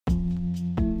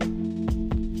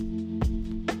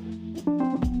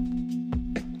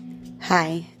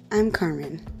Hi, I'm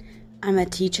Carmen. I'm a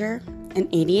teacher, an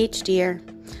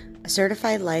ADHDer, a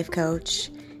certified life coach,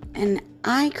 and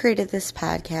I created this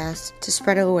podcast to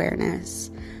spread awareness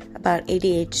about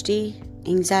ADHD,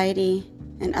 anxiety,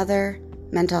 and other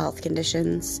mental health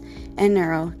conditions and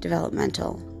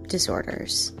neurodevelopmental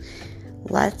disorders.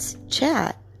 Let's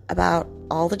chat about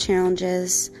all the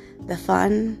challenges, the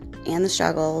fun, and the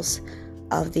struggles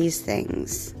of these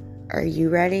things. Are you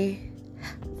ready?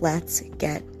 Let's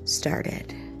get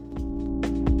started.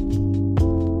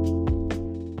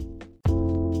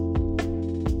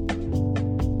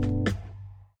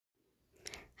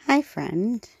 Hi,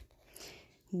 friend.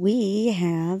 We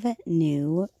have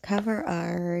new cover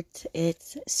art.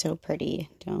 It's so pretty,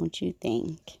 don't you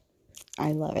think?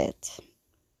 I love it.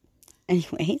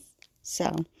 Anyways,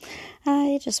 so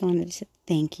I just wanted to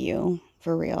thank you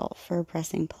for real for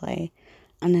pressing play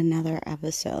on another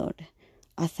episode,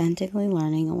 authentically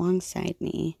learning alongside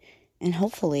me, and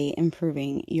hopefully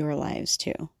improving your lives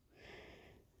too.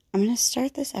 I'm going to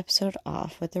start this episode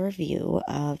off with a review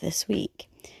of this week.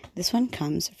 This one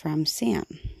comes from Sam.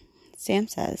 Sam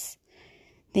says,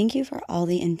 "Thank you for all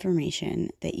the information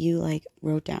that you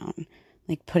wrote down,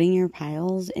 putting your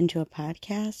piles into a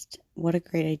podcast. What a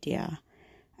great idea.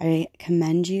 I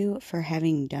commend you for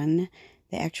having done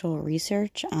the actual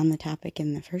research on the topic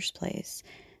in the first place.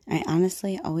 I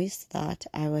honestly always thought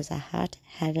I was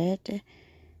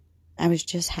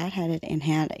just hot-headed and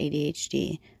had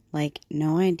ADHD.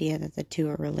 No idea that the two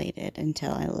are related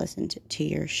until I listened to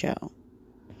your show."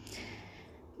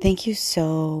 Thank you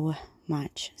so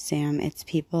much, Sam. It's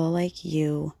people like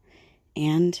you,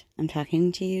 and I'm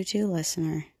talking to you too,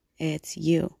 listener. It's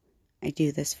you I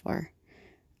do this for.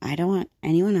 I don't want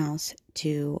anyone else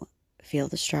to feel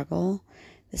the struggle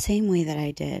the same way that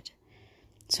I did.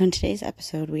 So in today's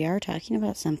episode, we are talking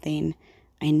about something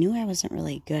I knew I wasn't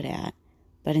really good at,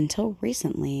 but until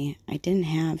recently, I didn't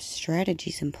have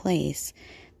strategies in place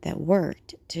that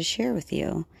worked to share with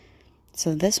you.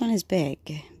 So this one is big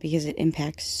because it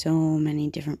impacts so many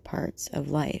different parts of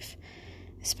life,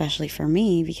 especially for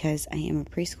me because I am a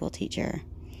preschool teacher.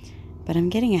 But I'm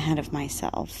getting ahead of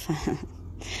myself.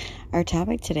 Our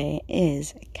topic today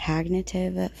is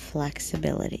cognitive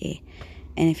flexibility.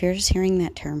 And if you're just hearing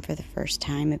that term for the first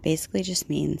time, it basically just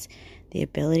means the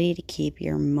ability to keep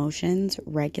your emotions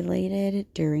regulated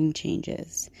during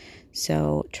changes.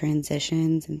 So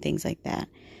transitions and things like that.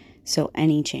 So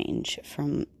any change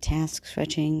from task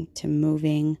switching to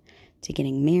moving to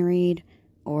getting married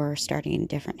or starting a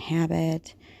different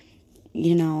habit. Do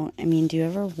you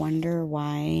ever wonder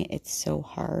why it's so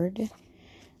hard?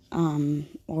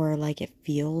 Or it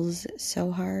feels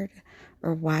so hard?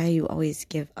 Or why you always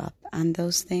give up on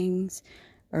those things?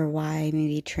 Or why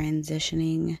maybe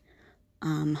transitioning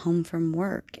home from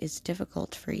work is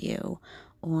difficult for you?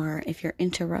 Or if you're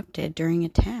interrupted during a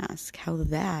task, how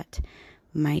that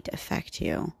might affect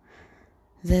you,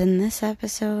 then this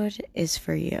episode is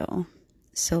for you.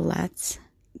 So let's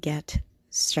get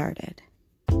started.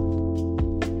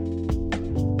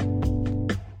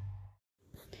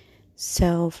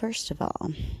 So first of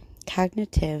all,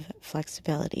 cognitive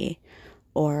flexibility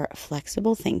or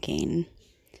flexible thinking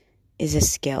is a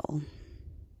skill.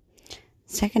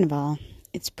 Second of all,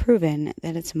 it's proven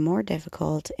that it's more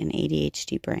difficult in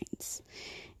ADHD brains.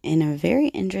 In a very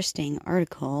interesting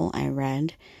article I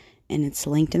read, and it's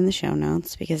linked in the show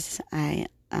notes because I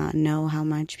know how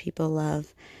much people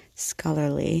love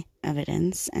scholarly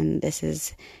evidence, and this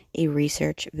is a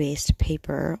research-based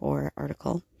paper or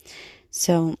article.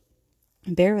 So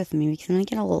bear with me because I'm going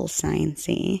to get a little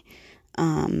sciencey.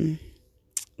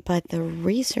 But the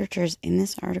researchers in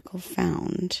this article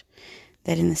found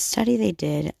that in the study they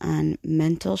did on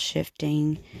mental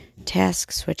shifting,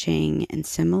 task switching, and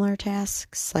similar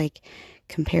tasks,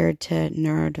 compared to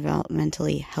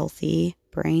neurodevelopmentally healthy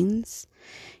brains,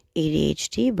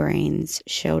 ADHD brains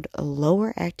showed a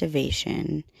lower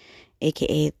activation,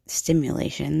 aka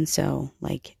stimulation, so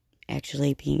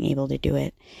actually being able to do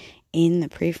it in the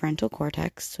prefrontal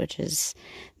cortex, which is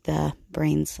the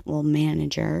brain's little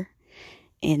manager.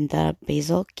 In the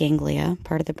basal ganglia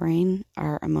part of the brain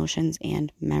are emotions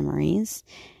and memories,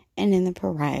 and in the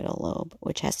parietal lobe,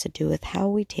 which has to do with how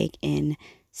we take in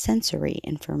sensory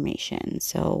information.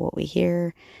 So what we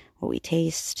hear, what we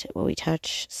taste, what we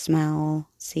touch, smell,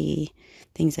 see,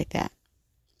 things like that.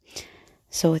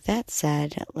 So with that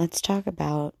said, let's talk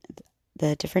about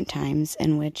the different times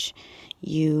in which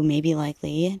you may be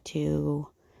likely to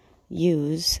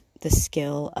use the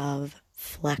skill of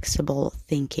flexible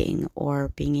thinking or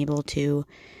being able to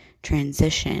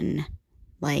transition,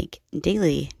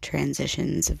 daily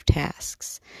transitions of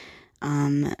tasks.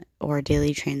 or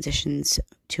daily transitions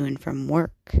to and from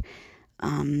work,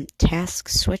 task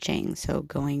switching, so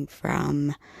going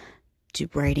from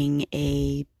writing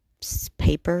a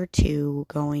paper to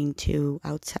going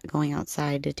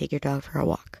outside to take your dog for a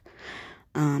walk,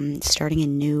 starting a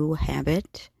new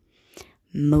habit,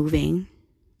 moving,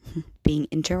 being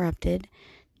interrupted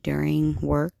during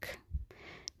work,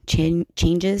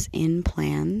 changes in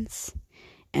plans,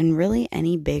 and really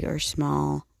any big or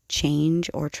small change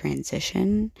or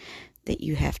transition that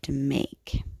you have to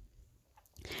make.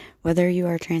 Whether you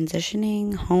are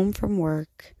transitioning home from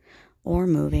work or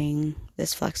moving,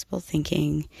 this flexible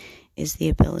thinking is the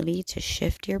ability to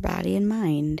shift your body and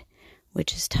mind,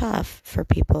 which is tough for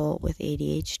people with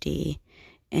ADHD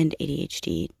and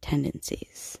ADHD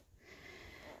tendencies.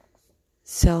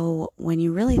 So when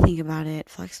you really think about it,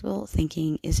 flexible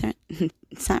thinking it's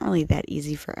not really that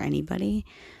easy for anybody,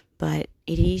 but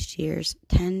ADHDers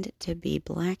tend to be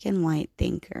black and white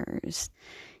thinkers.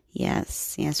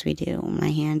 Yes, we do. My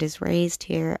hand is raised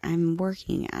here. I'm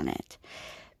working on it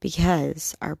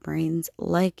because our brains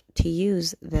like to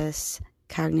use this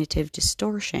cognitive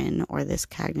distortion or this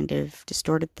cognitive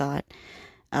distorted thought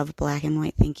of black and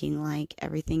white thinking, like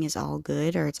everything is all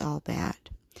good or it's all bad.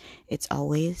 It's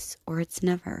always or it's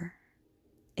never.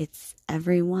 It's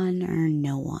everyone or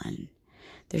no one.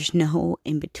 There's no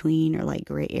in between or like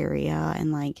gray area.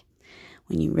 And like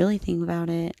when you really think about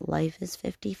it, life is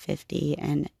 50-50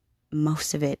 and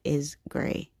most of it is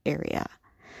gray area.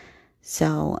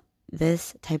 So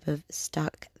this type of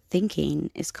stuck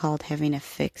thinking is called having a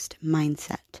fixed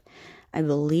mindset. I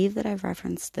believe that I've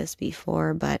referenced this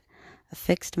before, but a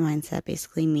fixed mindset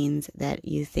basically means that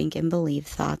you think and believe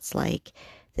thoughts like,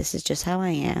 this is just how I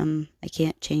am, I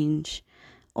can't change,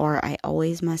 or I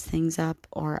always mess things up,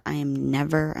 or I am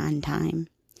never on time.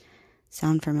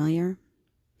 Sound familiar?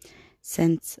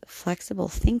 Since flexible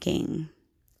thinking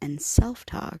and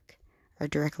self-talk are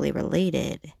directly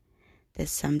related,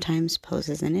 this sometimes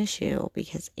poses an issue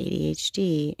because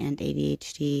ADHD and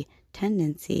ADHD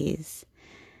tendencies,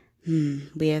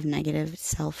 we have negative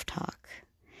self-talk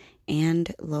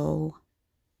and low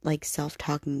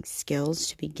self-talking skills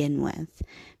to begin with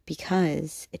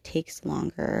because it takes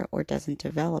longer or doesn't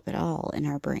develop at all in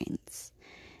our brains.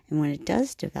 And when it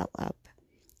does develop,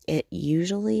 it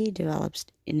usually develops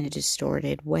in a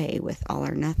distorted way with all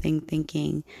or nothing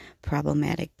thinking,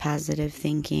 problematic positive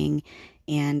thinking,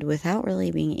 and without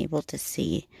really being able to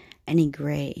see any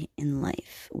gray in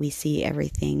life. We see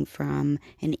everything from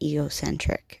an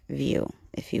egocentric view,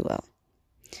 if you will.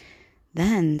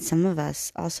 Then some of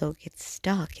us also get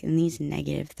stuck in these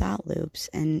negative thought loops,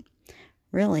 and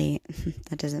really,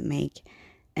 that doesn't make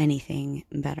anything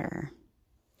better.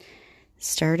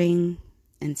 Starting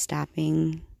and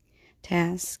stopping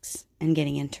tasks and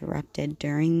getting interrupted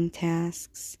during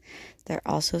tasks, they're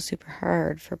also super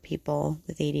hard for people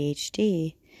with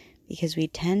ADHD because we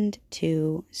tend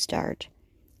to start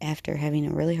after having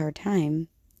a really hard time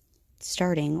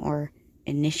starting or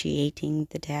initiating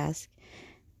the task,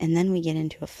 and then we get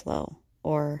into a flow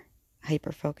or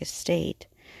hyper-focused state,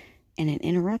 and an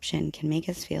interruption can make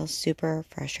us feel super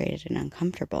frustrated and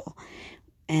uncomfortable.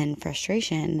 And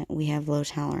frustration, we have low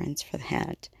tolerance for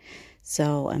that.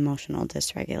 So emotional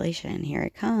dysregulation, here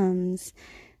it comes.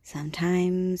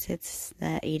 Sometimes it's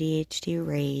the ADHD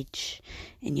rage,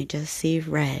 and you just see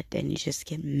red, and you just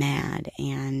get mad,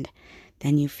 and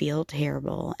then you feel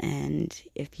terrible. And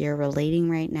if you're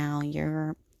relating right now,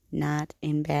 you're not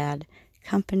in bad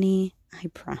company, I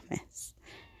promise.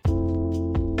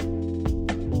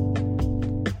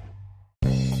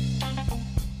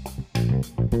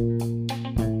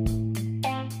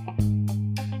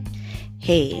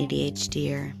 Hey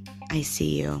ADHDer, I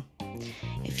see you.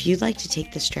 If you'd like to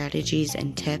take the strategies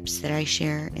and tips that I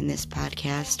share in this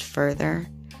podcast further,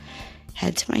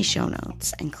 head to my show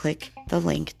notes and click the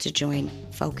link to join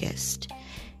Focused.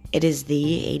 It is the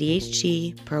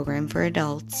ADHD program for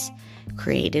adults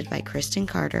created by Kristen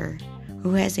Carter,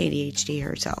 who has ADHD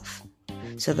herself.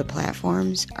 So the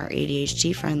platforms are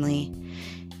ADHD friendly,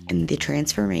 and the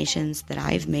transformations that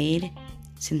I've made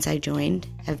since I joined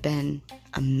have been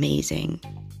amazing.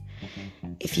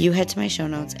 If you head to my show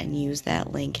notes and use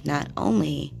that link, not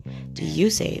only do you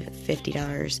save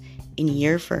 $50 in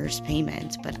your first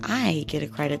payment, but I get a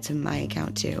credit to my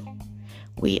account too.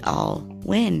 We all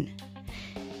win.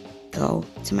 Go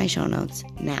to my show notes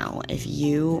now if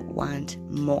you want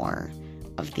more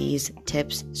of these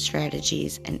tips,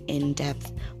 strategies, and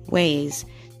in-depth ways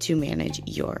to manage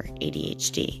your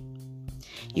ADHD.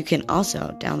 You can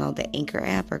also download the Anchor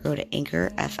app or go to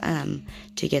Anchor FM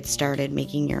to get started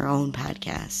making your own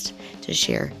podcast to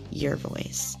share your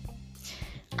voice.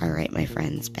 All right, my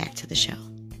friends, back to the show.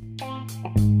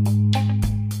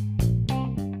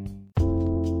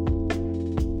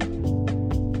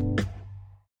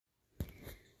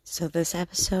 So this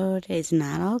episode is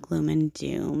not all gloom and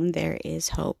doom. There is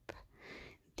hope.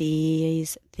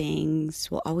 These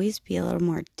things will always be a little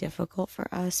more difficult for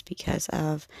us because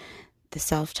of the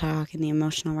self-talk and the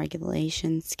emotional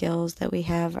regulation skills that we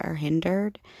have are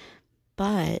hindered.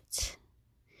 But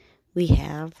we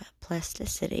have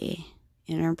plasticity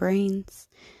in our brains,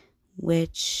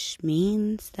 which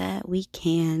means that we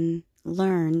can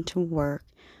learn to work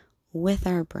with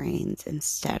our brains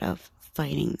instead of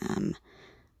fighting them.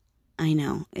 I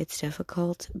know it's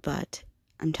difficult, but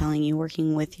I'm telling you,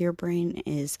 working with your brain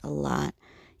is a lot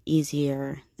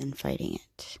easier than fighting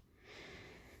it.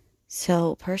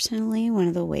 So personally, one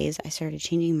of the ways I started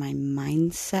changing my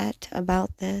mindset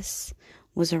about this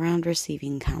was around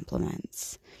receiving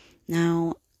compliments.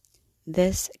 Now,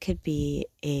 this could be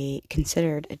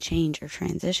considered a change or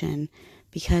transition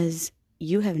because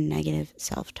you have negative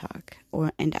self-talk,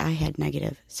 and I had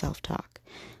negative self-talk.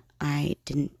 I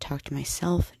didn't talk to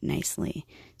myself nicely,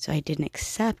 so I didn't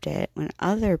accept it when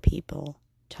other people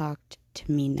talked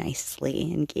to me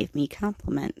nicely and gave me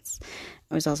compliments.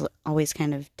 I was also always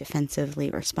kind of defensively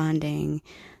responding,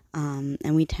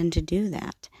 and we tend to do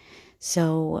that.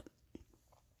 So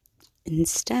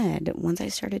instead, once I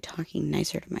started talking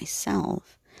nicer to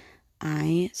myself,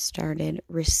 I started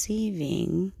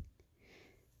receiving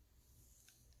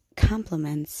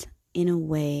compliments in a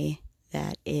way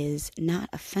that is not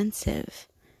offensive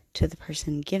to the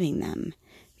person giving them.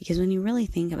 Because when you really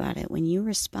think about it, when you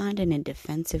respond in a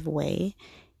defensive way,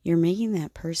 you're making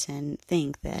that person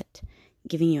think that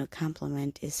giving you a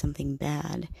compliment is something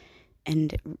bad.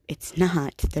 And it's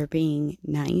not. They're being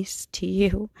nice to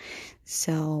you.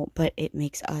 But it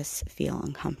makes us feel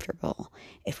uncomfortable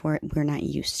if we're not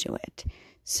used to it.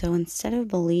 So instead of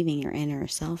believing your inner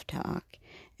self-talk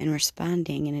and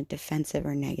responding in a defensive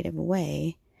or negative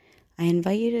way, I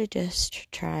invite you to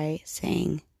just try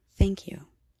saying thank you.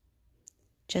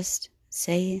 Just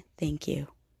say thank you.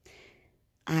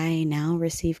 I now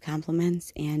receive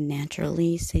compliments and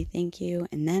naturally say thank you,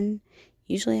 and then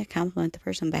usually I compliment the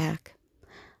person back.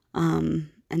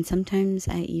 And sometimes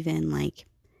I even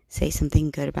say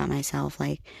something good about myself,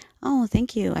 like, oh,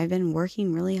 thank you, I've been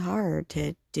working really hard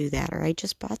to do that, or I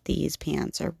just bought these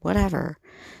pants, or whatever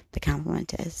the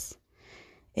compliment is.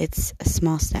 It's a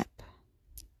small step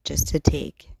just to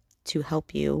take to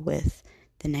help you with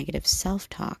the negative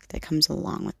self-talk that comes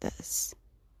along with this.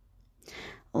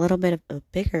 A little bit of a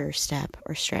bigger step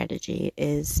or strategy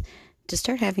is to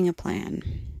start having a plan.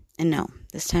 And no,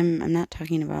 this time I'm not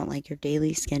talking about your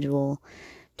daily schedule.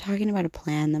 I'm talking about a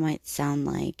plan that might sound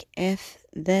like, if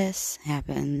this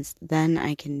happens, then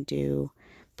I can do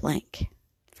blank.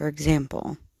 For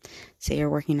example, say you're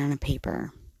working on a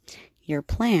paper. Your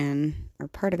plan, or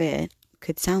part of it,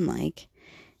 could sound like,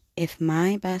 if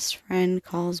my best friend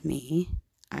calls me,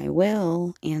 I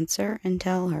will answer and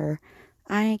tell her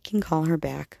I can call her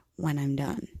back when I'm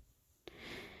done.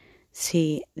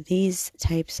 See, these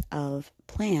types of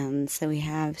plans that we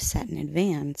have set in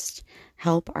advance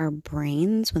help our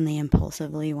brains when they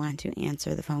impulsively want to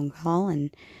answer the phone call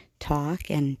and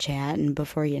talk and chat, and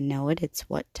before you know it, it's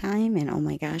what time, and oh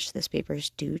my gosh, this paper's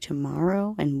due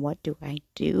tomorrow, and what do I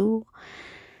do?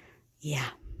 Yeah,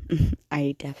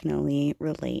 I definitely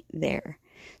relate there.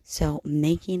 So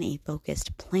making a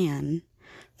focused plan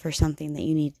for something that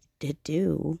you need to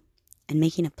do, and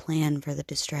making a plan for the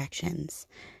distractions,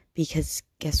 because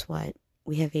guess what?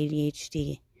 We have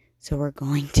ADHD, so we're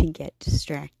going to get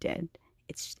distracted.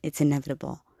 It's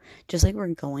inevitable. Just like we're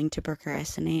going to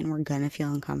procrastinate and we're going to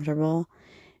feel uncomfortable,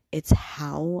 it's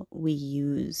how we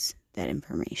use that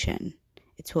information.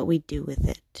 It's what we do with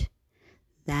it.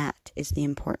 That is the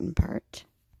important part.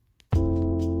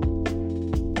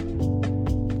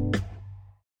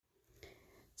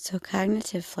 So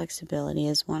cognitive flexibility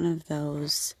is one of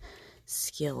those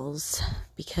skills,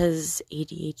 because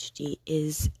ADHD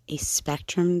is a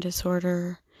spectrum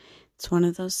disorder. It's one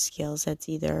of those skills that's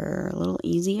either a little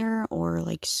easier or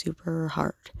super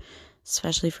hard,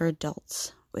 especially for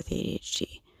adults with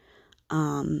ADHD.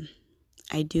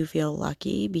 I do feel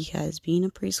lucky because being a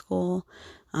preschool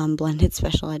blended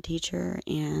special ed teacher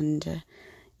and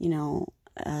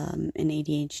an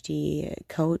ADHD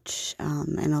coach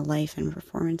and a life and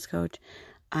performance coach,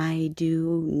 I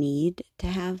do need to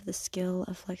have the skill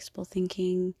of flexible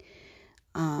thinking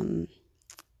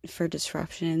for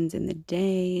disruptions in the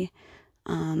day.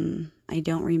 I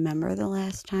don't remember the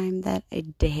last time that a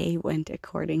day went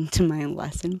according to my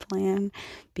lesson plan,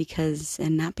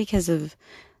 not because of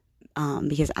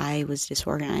because I was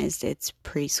disorganized. It's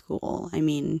preschool. I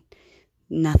mean,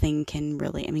 nothing can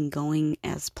really, I mean, going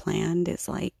as planned is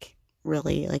like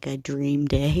really like a dream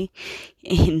day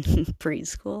in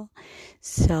preschool.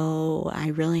 So I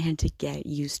really had to get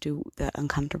used to the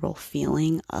uncomfortable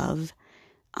feeling of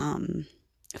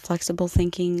flexible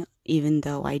thinking, even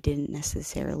though I didn't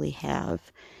necessarily have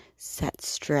set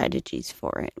strategies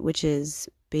for it, which is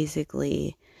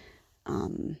basically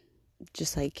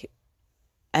just like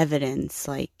evidence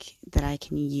like that I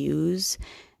can use.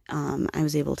 I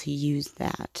was able to use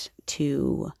that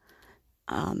to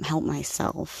help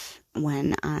myself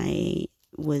when I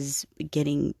was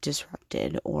getting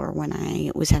disrupted or when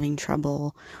I was having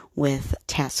trouble with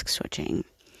task switching.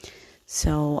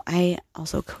 So I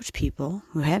also coach people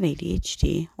who have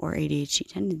ADHD or ADHD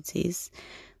tendencies,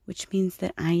 which means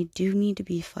that I do need to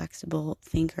be a flexible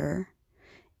thinker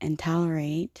and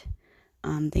tolerate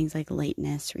things like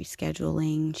lateness,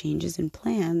 rescheduling, changes in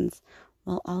plans,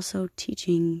 while also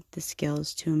teaching the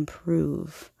skills to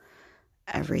improve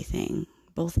everything,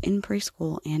 both in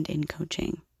preschool and in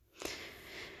coaching.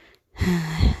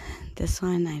 This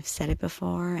one, I've said it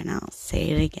before and I'll say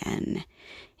it again.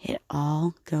 It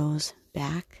all goes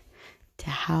back to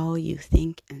how you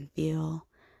think and feel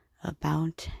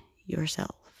about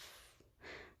yourself.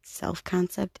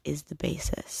 Self-concept is the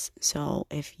basis. So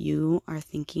if you are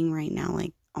thinking right now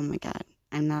like, oh my God,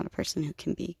 I'm not a person who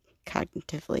can be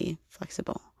cognitively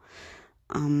flexible.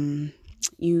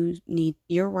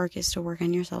 Your work is to work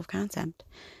on your self-concept,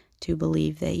 to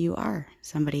believe that you are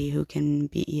somebody who can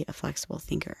be a flexible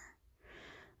thinker.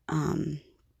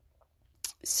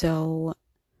 So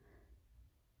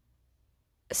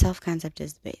self-concept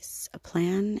is the base. A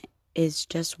plan is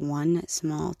just one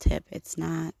small tip. It's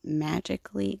not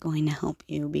magically going to help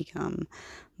you become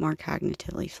more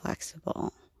cognitively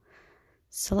flexible.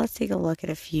 So let's take a look at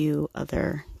a few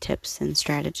other tips and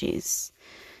strategies.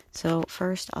 So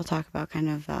first, I'll talk about kind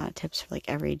of tips for like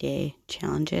everyday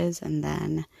challenges, and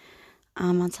then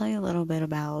I'll tell you a little bit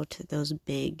about those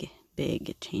big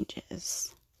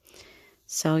changes.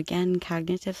 So again,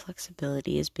 cognitive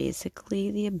flexibility is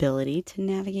basically the ability to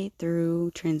navigate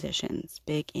through transitions,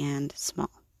 big and small.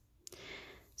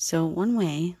 So one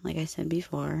way, like I said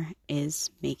before,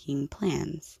 is making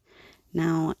plans.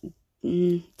 Now,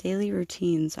 daily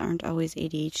routines aren't always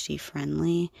ADHD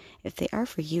friendly. If they are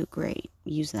for you, great,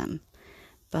 use them.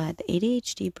 But the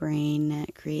ADHD brain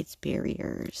creates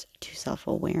barriers to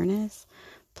self-awareness.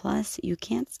 Plus, you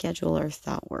can't schedule or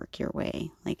thought work your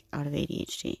way, like out of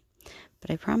ADHD. But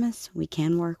I promise we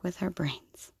can work with our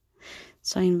brains.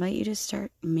 So I invite you to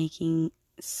start making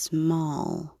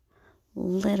small,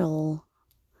 little,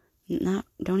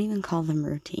 don't even call them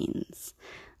routines.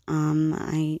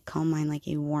 I call mine like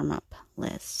a warm-up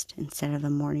list instead of a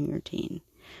morning routine,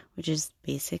 which is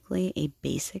basically a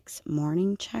basics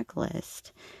morning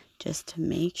checklist just to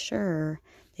make sure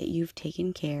that you've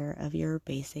taken care of your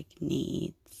basic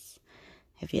needs.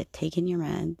 Have you taken your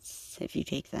meds? If you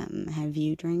take them, have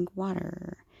you drank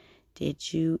water?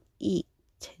 Did you eat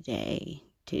today?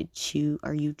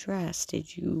 Are you dressed?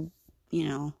 Did you,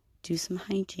 do some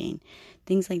hygiene?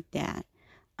 Things like that.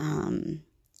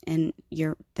 And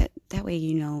that way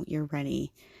you're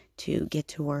ready to get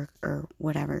to work or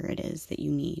whatever it is that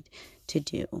you need to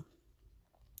do.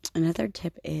 Another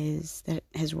tip that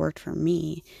has worked for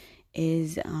me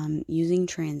is using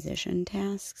transition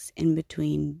tasks in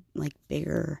between like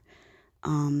bigger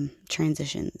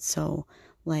transitions. So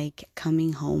like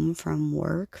coming home from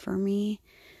work for me,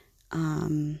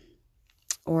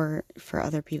 or for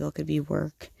other people it could be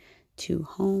work to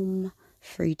home,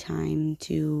 free time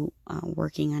to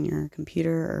working on your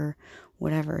computer or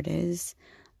whatever it is.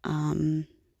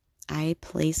 I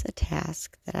place a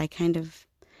task that I kind of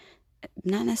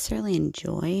not necessarily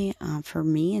enjoy. For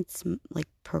me, it's like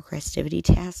procrastivity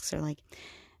tasks, or like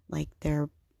they're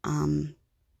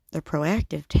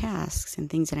proactive tasks and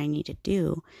things that I need to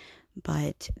do,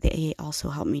 but they also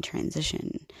help me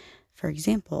transition. For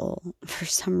example, for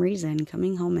some reason,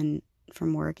 coming home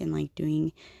from work and like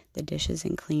doing the dishes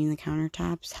and cleaning the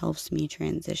countertops helps me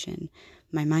transition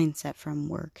my mindset from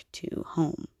work to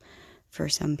home. For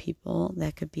some people,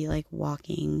 that could be like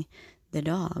walking the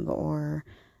dog, or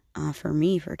for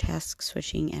me, for task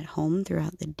switching at home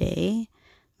throughout the day,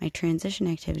 my transition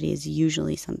activity is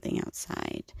usually something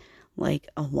outside, like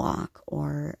a walk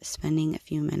or spending a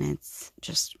few minutes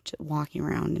just walking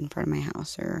around in front of my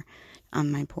house or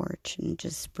on my porch and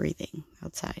just breathing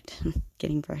outside,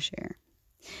 getting fresh air.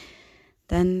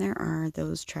 Then there are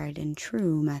those tried and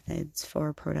true methods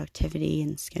for productivity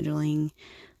and scheduling,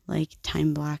 like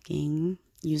time blocking,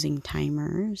 using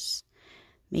timers,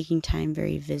 making time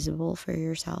very visible for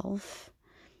yourself,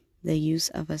 the use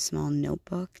of a small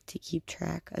notebook to keep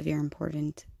track of your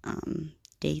important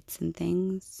dates and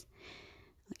things,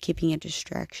 keeping a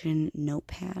distraction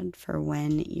notepad for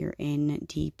when you're in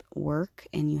deep work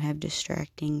and you have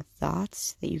distracting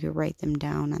thoughts that you could write them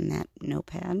down on that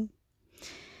notepad.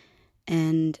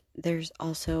 And there's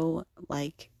also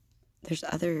there's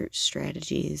other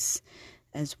strategies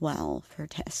as well for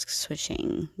task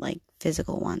switching, like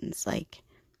physical ones, like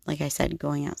I said,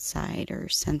 going outside, or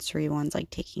sensory ones like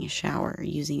taking a shower or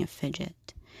using a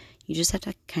fidget. You just have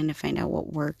to kind of find out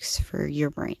what works for your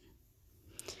brain.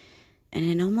 And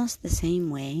in almost the same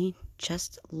way,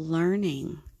 just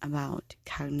learning about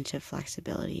cognitive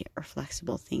flexibility or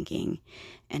flexible thinking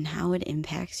and how it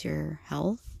impacts your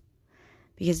health,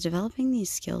 because developing these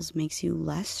skills makes you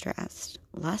less stressed,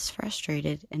 less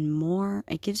frustrated, and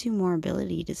it gives you more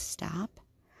ability to stop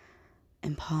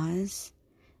and pause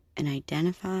and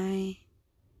identify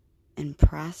and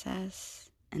process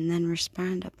and then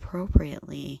respond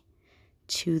appropriately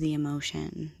to the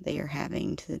emotion that you're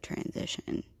having, to the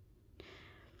transition.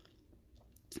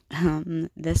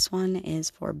 This one is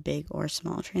for big or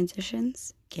small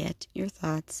transitions. Get your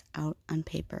thoughts out on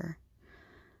paper.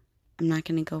 I'm not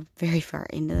going to go very far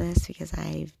into this because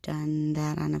I've done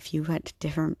that on a few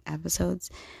different episodes,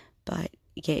 but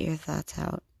get your thoughts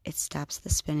out. It stops the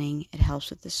spinning. It helps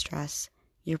with the stress.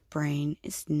 Your brain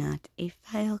is not a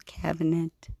file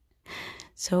cabinet.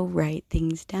 So write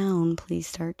things down. Please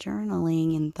start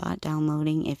journaling and thought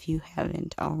downloading if you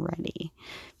haven't already,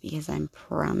 because I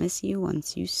promise you,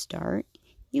 once you start,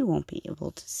 you won't be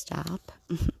able to stop.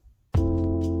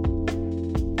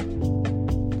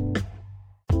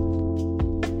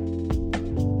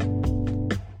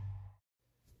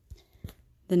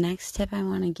 The next tip I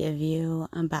want to give you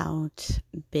about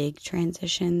big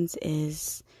transitions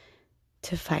is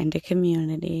to find a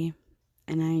community.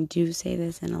 And I do say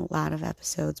this in a lot of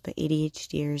episodes, but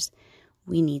ADHDers,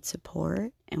 we need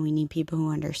support and we need people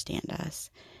who understand us.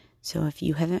 So if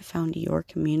you haven't found your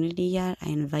community yet, I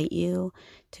invite you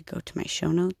to go to my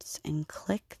show notes and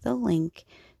click the link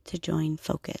to join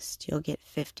Focused. You'll get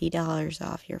 $50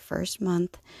 off your first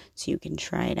month so you can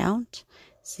try it out,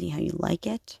 see how you like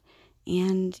it,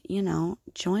 and,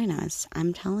 join us.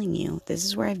 I'm telling you, this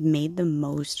is where I've made the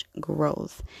most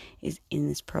growth, is in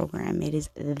this program. It is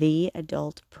the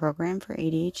adult program for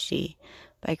ADHD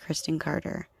by Kristen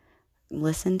Carter.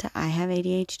 Listen to I Have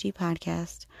ADHD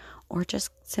podcast, or just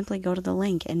simply go to the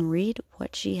link and read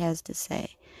what she has to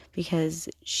say, because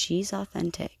she's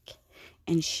authentic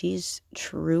and she's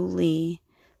truly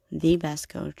the best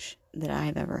coach that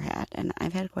I've ever had. And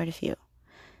I've had quite a few.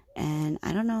 And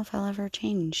I don't know if I'll ever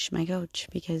change my coach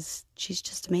because she's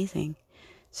just amazing.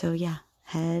 So yeah,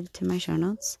 head to my show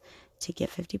notes to get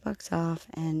 $50 off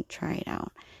and try it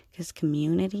out. Because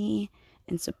community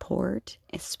and support,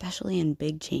 especially in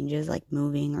big changes like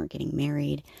moving or getting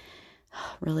married,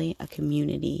 really a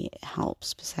community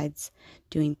helps. Besides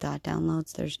doing thought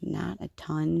downloads, there's not a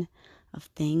ton of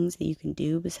things that you can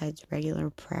do besides regular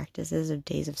practices of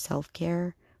days of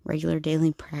self-care. Regular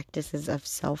daily practices of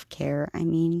self-care,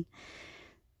 I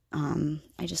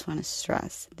just want to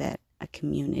stress that a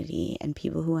community and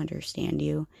people who understand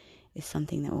you is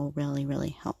something that will really,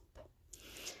 really help.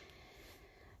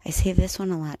 I say this one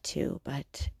a lot too,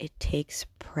 but it takes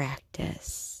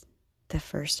practice. The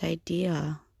first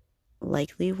idea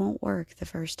likely won't work the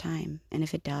first time, and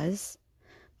if it does,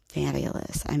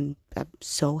 fabulous. I'm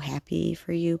so happy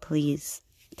for you. Please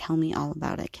tell me all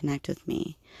about it. Connect with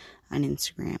me on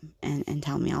Instagram and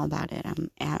tell me all about it.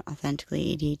 I'm at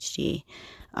authentically ADHD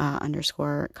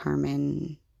 _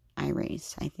 Carmen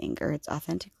Irace, I think, or it's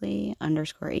authentically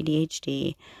 _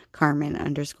 ADHD Carmen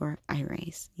 _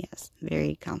 Irace. Yes,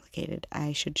 very complicated.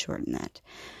 I should shorten that.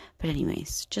 But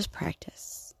anyways, just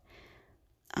practice.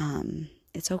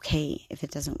 It's okay if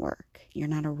it doesn't work. You're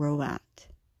not a robot.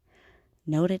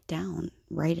 Note it down.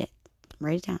 Write it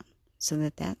down, so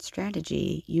that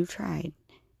strategy you tried,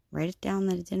 write it down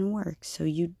that it didn't work, so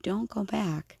you don't go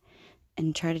back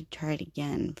and try it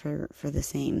again for the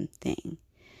same thing.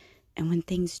 And when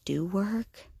things do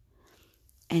work,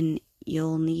 and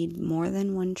you'll need more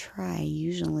than one try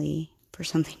usually for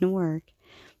something to work,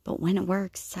 but when it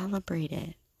works, celebrate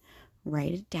it.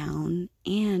 Write it down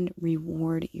and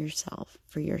reward yourself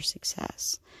for your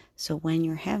success. So when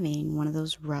you're having one of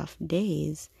those rough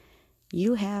days,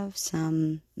 you have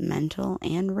some mental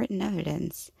and written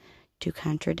evidence to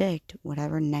contradict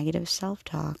whatever negative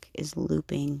self-talk is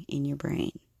looping in your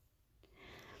brain.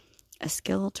 A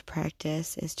skill to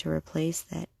practice is to replace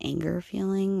that anger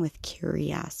feeling with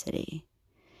curiosity.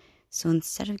 So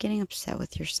instead of getting upset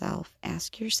with yourself,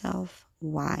 ask yourself,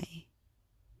 why.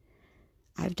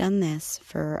 I've done this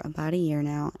for about a year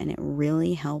now, and it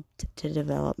really helped to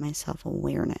develop my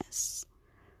self-awareness.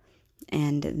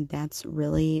 And that's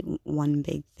really one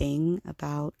big thing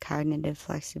about cognitive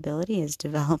flexibility, is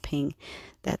developing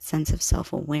that sense of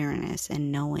self-awareness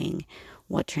and knowing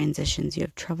what transitions you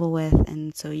have trouble with,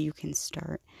 and so you can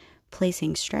start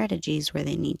placing strategies where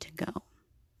they need to go.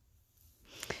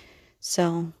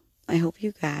 So I hope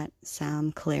you got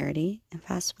some clarity and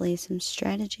possibly some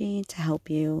strategy to help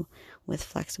you with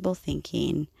flexible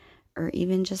thinking, or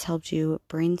even just helped you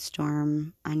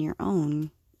brainstorm on your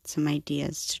own some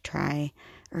ideas to try,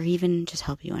 or even just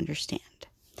help you understand.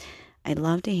 I'd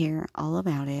love to hear all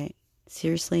about it.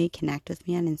 Seriously, connect with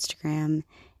me on Instagram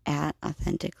at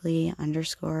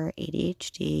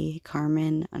authentically_ADHD,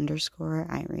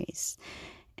 Carmen_Iris.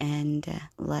 And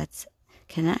let's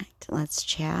connect. Let's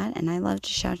chat. And I love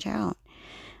to shout you out.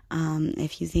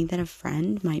 If you think that a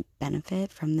friend might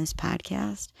benefit from this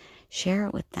podcast, share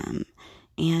it with them.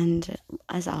 And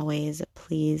as always,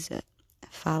 please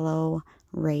follow,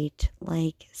 rate,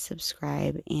 like,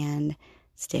 subscribe, and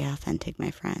stay authentic,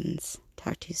 my friends.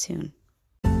 Talk to you soon.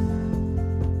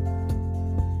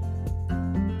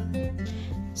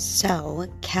 So,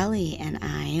 Kelly and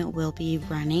I will be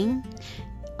running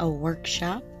a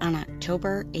workshop on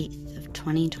October 8th of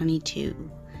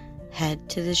 2022. Head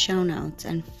to the show notes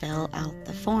and fill out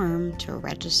the form to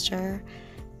register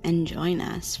and join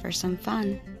us for some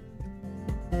fun.